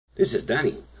This is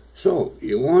Danny. So,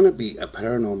 you want to be a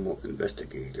paranormal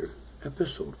investigator,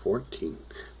 episode 14.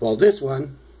 Well, this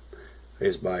one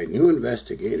is by new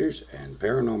investigators and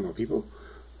paranormal people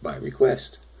by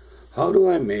request. How do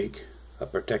I make a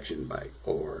protection bag,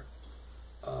 or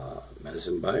a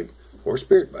medicine bag, or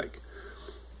spirit bag?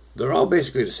 They're all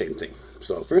basically the same thing.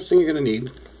 So, the first thing you're going to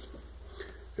need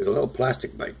is a little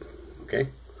plastic bag, okay,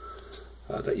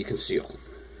 that you can seal.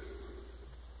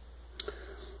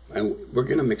 And we're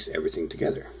going to mix everything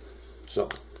together. So,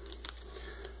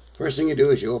 first thing you do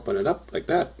is you open it up like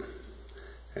that.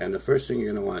 And the first thing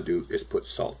you're going to want to do is put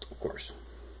salt, of course.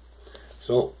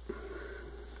 So,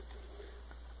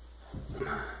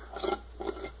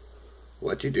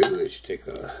 what you do is you take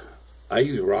I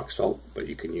use rock salt, but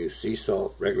you can use sea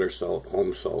salt, regular salt,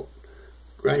 home salt,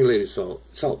 granulated salt,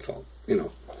 salt, you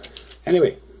know.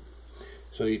 Anyway,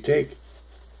 so you take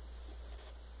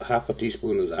half a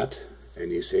teaspoon of that, and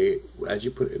you say, as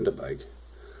you put it in the bag,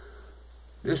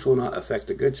 this will not affect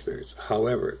the good spirits.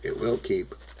 However, it will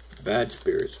keep bad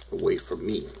spirits away from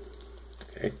me.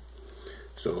 Okay?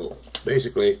 So,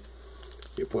 basically,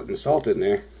 you're putting salt in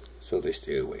there so they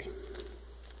stay away.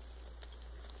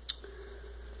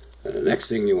 And the next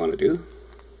thing you want to do,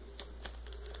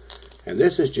 and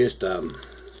this is just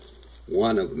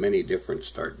one of many different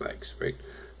start bags, right?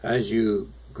 As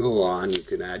you go on, you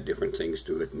can add different things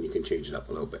to it, and you can change it up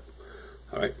a little bit.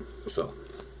 Alright, so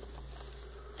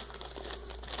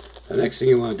the next thing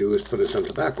you want to do is put in some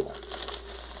tobacco.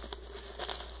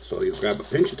 So you grab a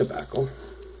pinch of tobacco,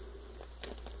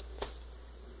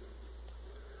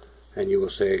 and you will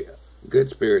say, good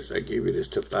spirits, I give you this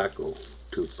tobacco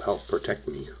to help protect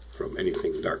me from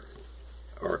anything dark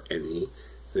or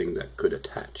anything that could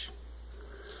attach.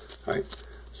 Alright,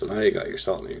 so now you got your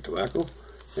salt and your tobacco,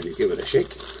 and you give it a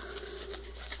shake.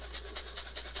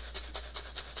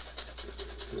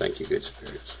 Thank you, good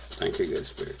spirits. Thank you, good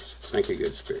spirits. Thank you,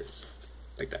 good spirits.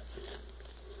 Like that.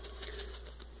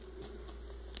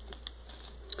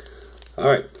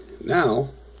 Alright, now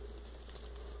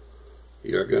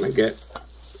you're going to get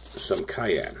some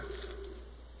cayenne.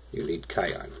 You need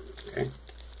cayenne, okay?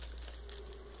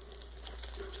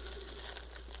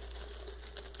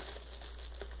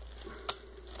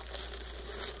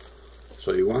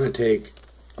 So you want to take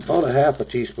about a half a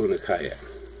teaspoon of cayenne.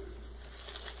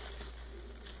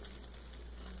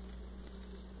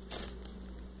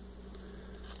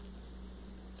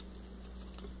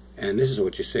 And this is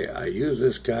what you say, I use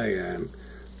this cayenne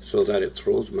so that it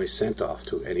throws my scent off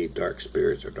to any dark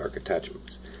spirits or dark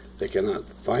attachments. They cannot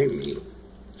find me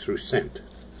through scent.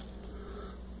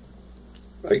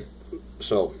 Right?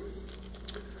 So,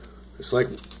 it's like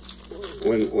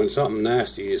when something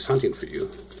nasty is hunting for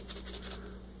you,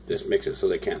 this makes it so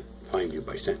they can't find you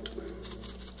by scent.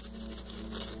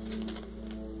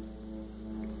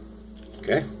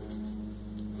 Okay?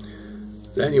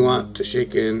 Then you want to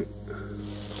shake in,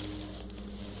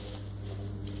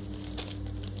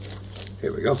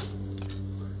 here we go,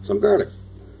 some garlic.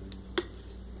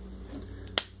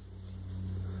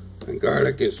 And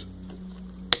garlic is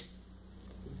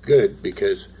good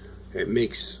because it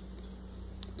makes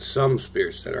some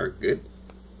spirits that aren't good,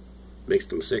 makes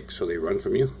them sick so they run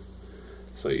from you.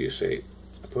 So you say,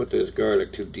 I put this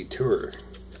garlic to deter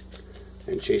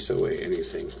and chase away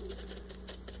anything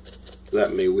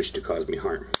that may wish to cause me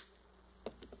harm.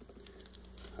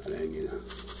 And then you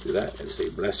do that and say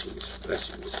blessings,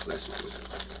 blessings, blessings.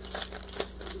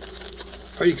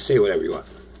 Or you can say whatever you want.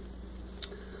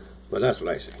 But that's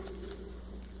what I say.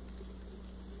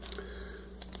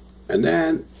 And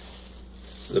then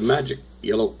the magic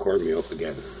yellow cornmeal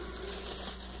again.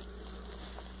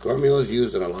 Cornmeal is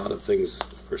used in a lot of things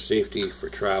for safety, for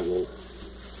travel.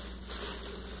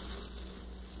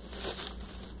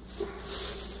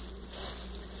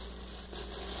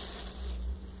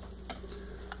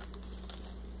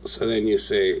 So then you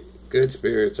say, good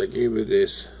spirits, I gave you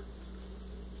this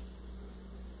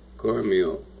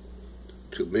cornmeal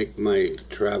to make my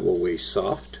travel way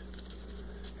soft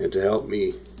and to help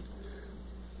me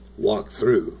walk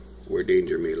through where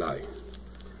danger may lie.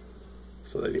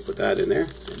 So then you put that in there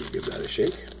and you give that a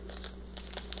shake.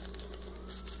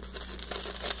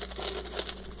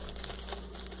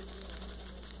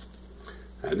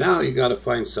 And now you got to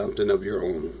find something of your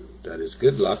own that is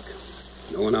good luck.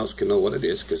 No one else can know what it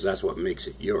is because that's what makes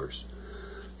it yours.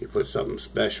 You put something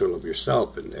special of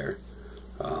yourself in there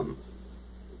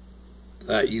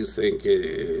that you think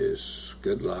is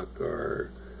good luck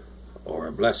or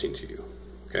a blessing to you.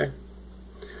 Okay?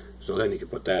 So then you can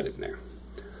put that in there.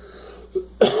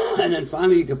 And then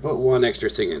finally you could put one extra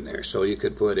thing in there. So you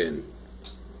could put in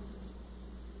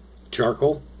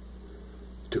charcoal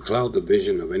to cloud the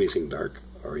vision of anything dark,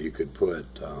 or you could put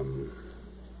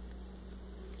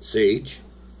sage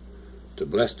to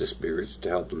bless the spirits to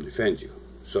help them defend you.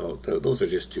 So those are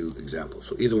just two examples.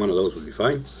 So either one of those would be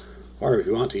fine, or if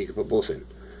you want to, you can put both in.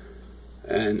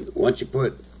 And once you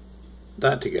put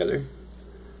that together,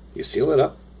 you seal it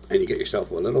up, and you get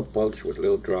yourself a little pouch with a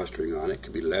little drawstring on it.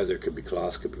 Could be leather, could be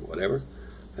cloth, could be whatever.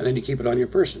 And then you keep it on your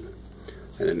person.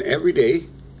 And then every day,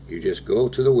 you just go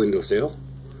to the windowsill,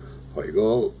 or you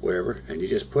go wherever, and you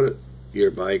just put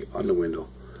your bag on the window.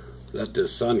 Let the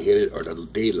sun hit it, or the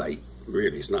daylight.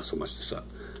 Really, it's not so much the sun.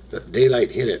 The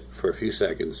daylight hit it for a few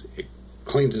seconds. It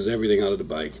cleanses everything out of the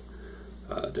bag,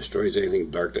 destroys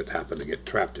anything dark that happened to get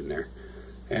trapped in there,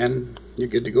 and you're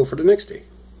good to go for the next day.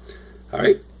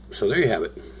 Alright, so there you have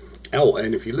it. Oh,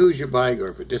 and if you lose your bag, or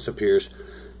if it disappears,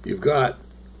 you've got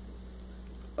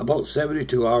about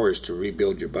 72 hours to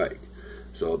rebuild your bag.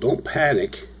 So don't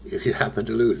panic if you happen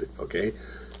to lose it, okay?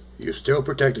 You're still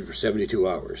protected for 72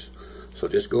 hours. So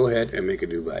just go ahead and make a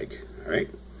new bag, alright?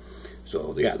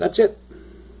 So yeah, that's it.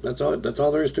 That's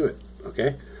all there is to it,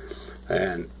 okay?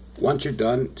 And once you're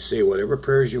done, say whatever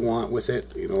prayers you want with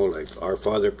it, you know, like Our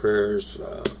Father prayers,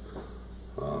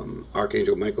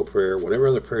 Archangel Michael prayer, whatever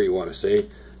other prayer you want to say,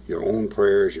 your own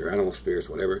prayers, your animal spirits,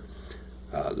 whatever.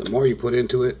 The more you put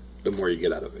into it, the more you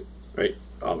get out of it, right?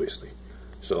 Obviously.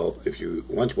 So if you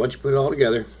once you put it all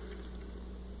together,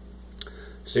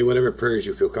 say whatever prayers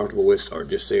you feel comfortable with, or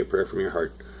just say a prayer from your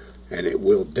heart, and it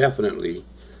will definitely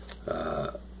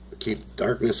keep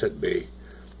darkness at bay.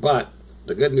 But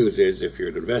the good news is, if you're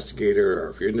an investigator, or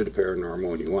if you're into the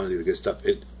paranormal and you want to do the good stuff,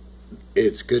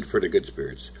 it's good for the good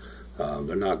spirits.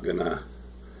 It's not gonna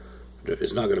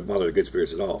bother the good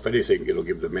spirits at all. If anything, it'll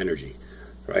give them energy,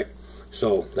 right?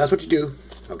 So that's what you do,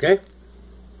 okay?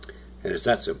 And it's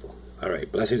that simple. All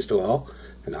right, blessings to all.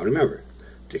 And now remember,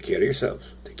 take care of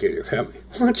yourselves, take care of your family.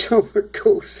 Watch out for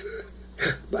ghosts.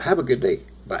 But have a good day.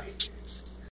 Bye.